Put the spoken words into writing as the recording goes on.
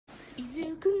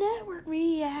Izuku Network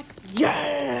reacts.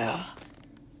 Yeah!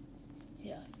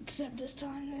 Yeah, except this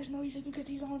time there's no Izuku because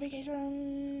he's on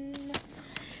vacation.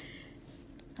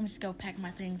 I'm just gonna pack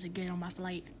my things and get on my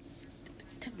flight.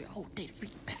 Took me a whole day to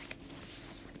freaking pack.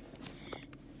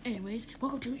 Anyways,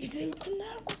 welcome to Izuku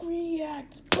Network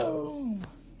reacts. Boom!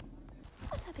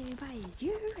 What's up, everybody? It's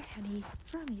Uraraka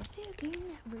from Izuku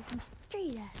Network from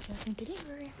Straight Ass Shows, and today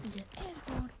we're reacting to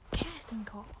eddsworld casting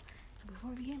call. So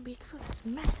before we begin, be sure to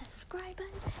smash that subscribe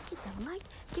button, hit that like,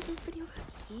 give this video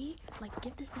a huge like,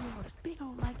 give this video a big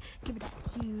old like, give it that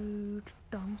huge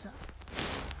thumbs up.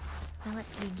 Now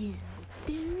let's begin with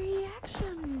the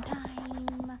reaction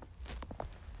time.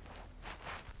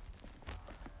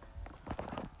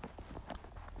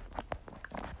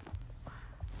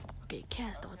 Okay,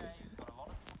 cast audition.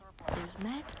 There's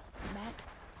Matt,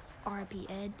 RIP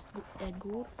Ed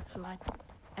Gould. So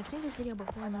I've seen this video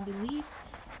before, and I believe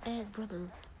Ed's brother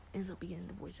ends up beginning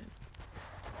to voice him.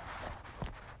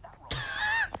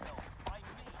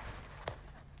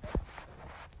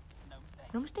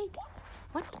 No mistake.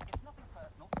 What? It's nothing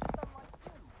personal, just don't like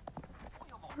you. Or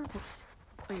your Her voice.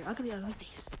 Or your ugly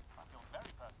face. That feels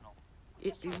very personal.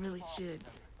 It really should.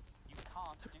 You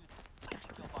can't do this.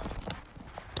 You'll find it.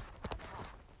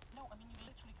 No, I mean you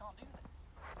literally can't do this.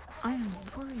 I am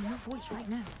recording your voice right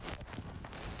now.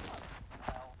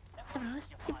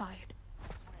 Nevertheless, you're fired.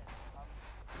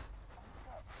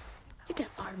 You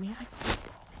can't fire me. I quit.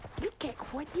 You can't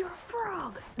quit. You're a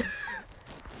frog.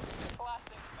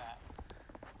 Classic Matt.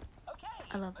 Okay.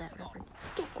 I love that reference.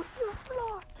 You can't quit. You're a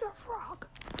frog. You're a frog.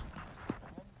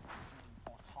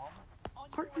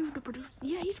 Aren't you the producer?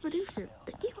 Yeah, he's the producer.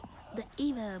 The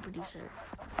Eva producer.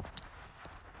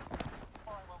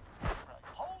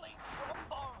 Holy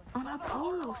trombone. On a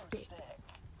polo stick.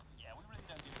 Yeah, we really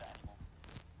don't do that anymore.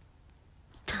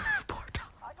 Poor Tom.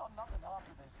 I got nothing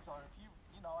after this, so if you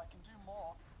know, I can do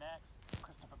more. Next.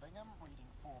 Christopher Bingham reading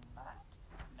for Matt.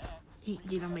 Next.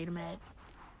 You done made him mad.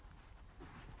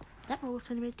 That role's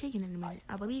gonna be taken in a minute.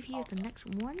 I believe he is the next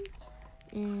one.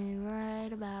 And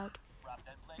right about...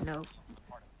 No.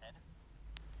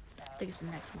 I think it's the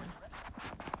next one.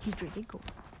 He's drinking cool.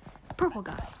 Purple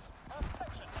guy.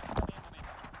 Perfection.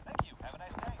 Thank you. Have a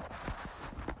nice day.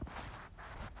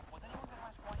 Was anyone going to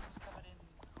ask why he was covered in...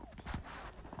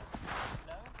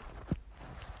 No?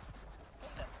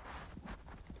 Okay then.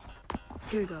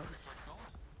 Here he goes.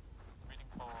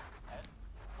 Reading for Ed?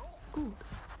 Cool.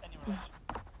 Any relation?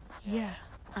 Yeah,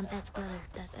 I'm Ed's brother.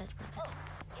 That's Ed's brother. Oh,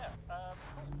 yeah,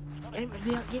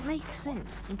 cool. It makes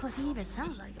sense. And plus, he even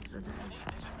sounds like him sometimes.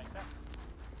 It just makes sense.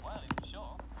 Well, if you're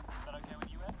sure. Is that okay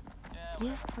with you, Ed?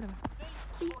 Yeah, whatever.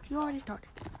 See, you already started.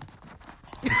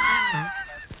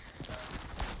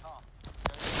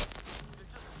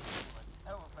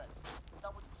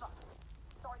 That would suck.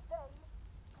 Sorry, Dave.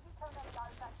 Could you turn that guy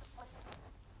back to sleep?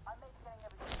 I'm maybe getting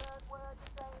every third word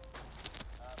you're saying.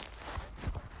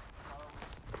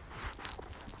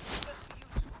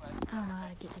 I don't know how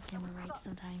to get the camera right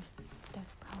sometimes.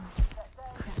 That's the problem.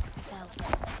 Crap, I fell.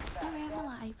 Here I am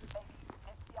alive. It's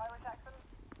the Irish accent.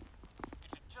 It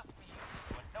should just be you,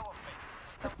 but no offense.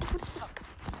 That would suck.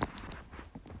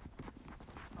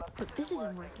 But this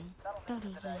isn't working.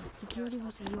 Security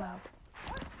will see you out.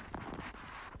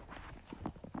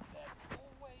 There's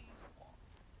always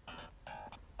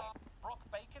one. Brock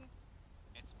Bacon?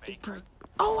 It's Bacon.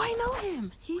 Oh, I know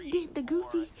him! He did the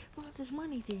Goofy wants his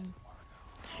money thing.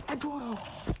 Eduardo!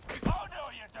 Oh, no,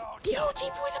 you don't! The OG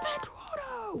voice of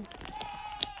Eduardo!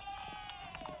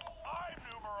 I'm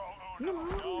numero uno.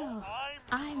 Numero uno.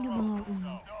 I'm numero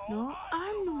uno. No,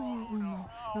 I'm numero uno.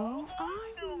 No,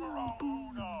 I'm numero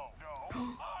uno. No,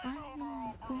 I'm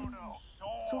numero uno.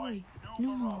 Sorry,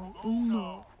 numero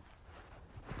uno.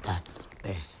 That's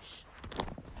Spanish.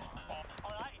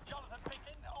 Alright, Jonathan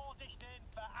Bacon auditioned in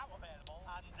for Our Available,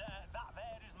 and that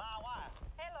there is my wife.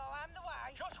 Hello, I'm the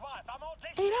wife. Shush, wife, I'm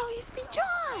auditioning. Hey, no, he's be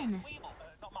John! Weevil,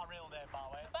 not my real name, by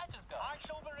the way. The badger's got. I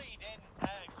shall be reading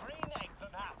Green Eggs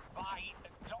and Ham by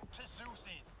Dr.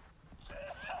 Seuss's.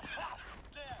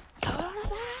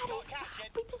 Coronavirus!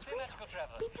 Beep is real!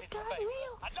 Beep is got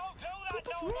real! I don't do that Beep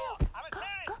is no real! more! I'm a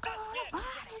serious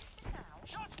Coronavirus!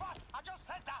 Shush, wife, I just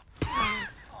said that!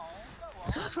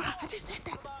 That's right, I just said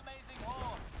that! Amazing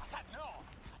horse! I said no!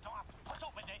 I don't have to put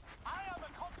up with this! I am a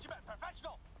consummate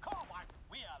professional! Come on, wife,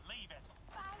 we are leaving!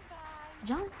 Bye-bye!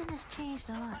 Jonathan has changed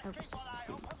a lot ever since the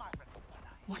series.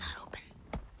 When I open.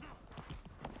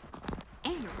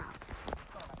 And your Robbins.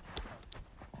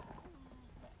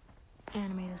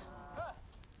 Animators.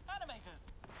 Animators!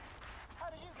 How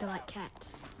did you They're like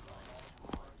cats.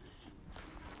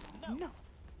 No.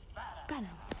 Got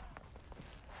him.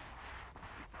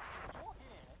 You're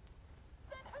here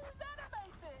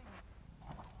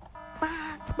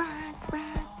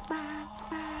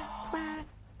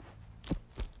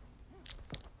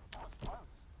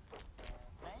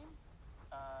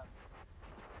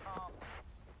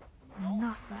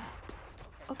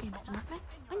Okay, Mr. Nutmeg,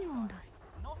 on your own time.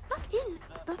 Not in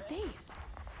the face.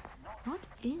 Not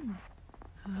in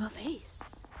the face.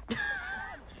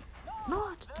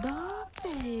 Not the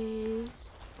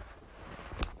face.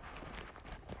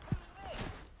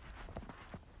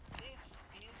 This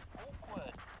is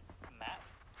awkward. Matt,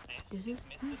 This is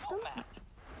Mr. Not Matt.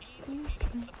 He's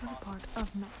another part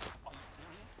of Matt. Are you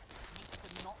serious?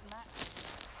 Mr. Not Matt?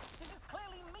 This is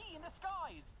clearly me in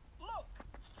disguise. Look.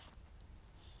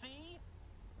 See?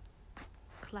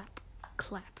 Clap,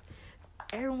 clap.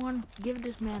 Everyone, give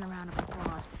this man a round of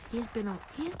applause. He's been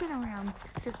around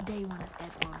since day one of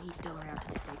eddsworld. He's still around to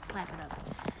this day. Clap it up.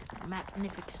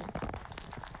 Magnificent.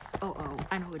 Oh,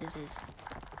 I know who this is.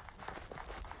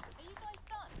 Are you guys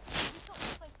done? We've got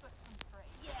replaced books from free.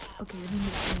 Yeah. Okay, let me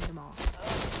explain them all.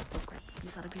 Oh crap, you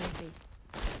saw the green face.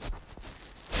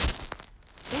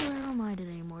 Don't ever mind it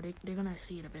anymore. They're gonna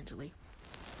see it eventually.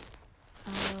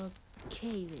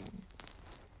 Okay then.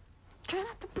 Try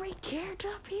not to break carrots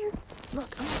up here.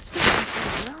 Look, I'm not scared of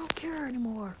myself. I don't care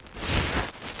anymore.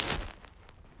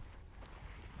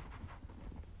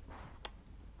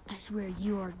 I swear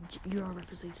you are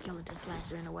referencing Skeleton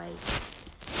Slasher in a way.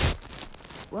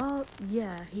 Well,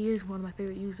 yeah, he is one of my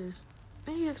favorite users.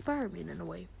 And he inspired me in a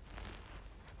way.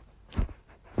 I'm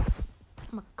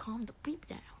gonna calm the beep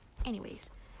down. Anyways.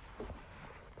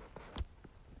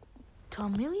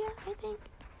 Tomilia, I think?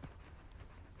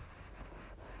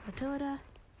 Matilda,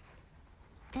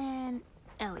 and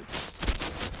Ellie.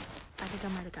 I think I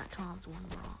might have got Tom's one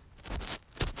wrong.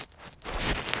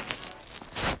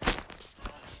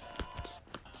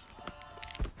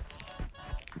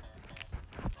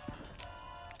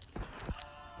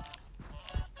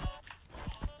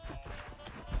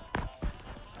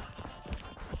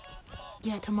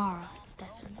 Yeah, tomorrow.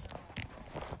 That's it.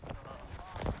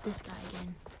 This guy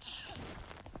again.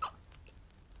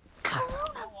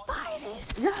 Coronavirus!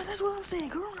 Yeah, that's what I'm saying.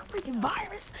 Corona freaking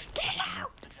virus! Get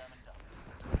out!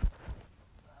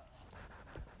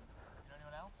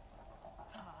 Anyone else?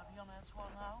 Can I be on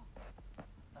eddsworld now?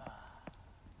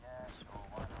 Yeah, sure,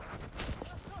 why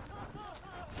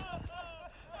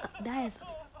not? That is...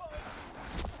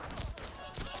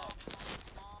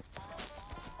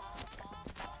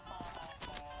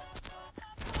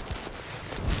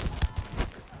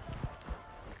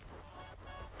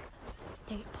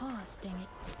 Dang it, pause, dang it.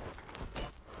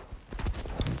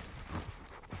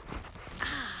 I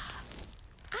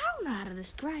don't know how to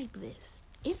describe this.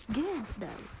 It's good,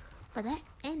 though. But that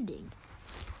ending...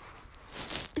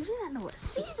 They do not know what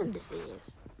season this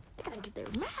is. They gotta get their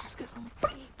mask or some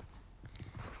beep.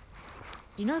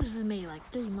 You know this was made like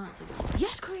 3 months ago.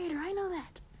 Yes, creator, I know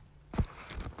that.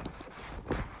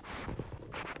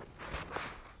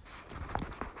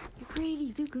 You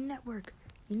created Zuku Network.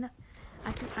 You know...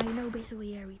 I know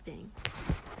basically everything.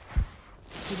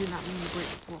 You do not mean to break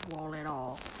the fourth wall at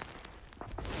all.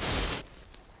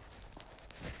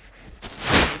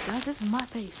 Okay, guys, this is my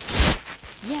face.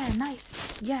 Yeah, nice.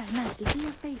 Yeah, nice. You see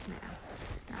your face now.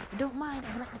 Now, if you don't mind,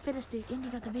 I'd like to finish the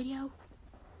ending of the video.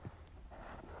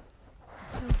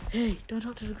 Hey, don't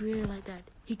talk to the creator like that.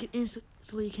 He can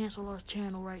instantly cancel our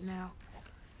channel right now.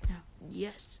 Now,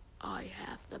 yes, I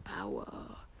have the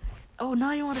power. Oh,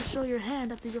 now you want to show your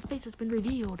hand after your face has been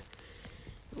revealed.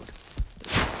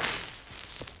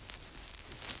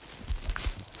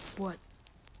 What?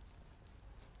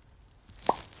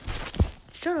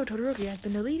 Shadow Todoroki has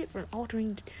been deleted for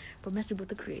messing with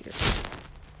the creator.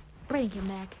 Break him,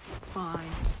 Mac.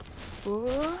 Fine.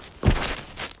 Oh.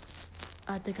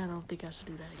 I don't think I should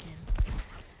do that again.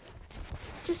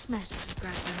 Just smash the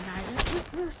subscribe button, guys, and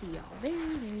we'll see y'all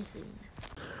very, very soon.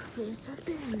 This has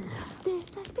been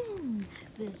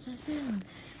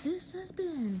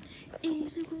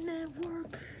Izuku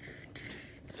Network.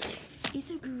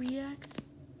 Izuku reacts.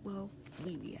 Well,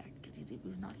 we react because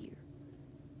Izuku's not here.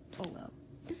 Oh well.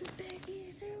 This has been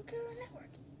Izuku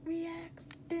Network reacts.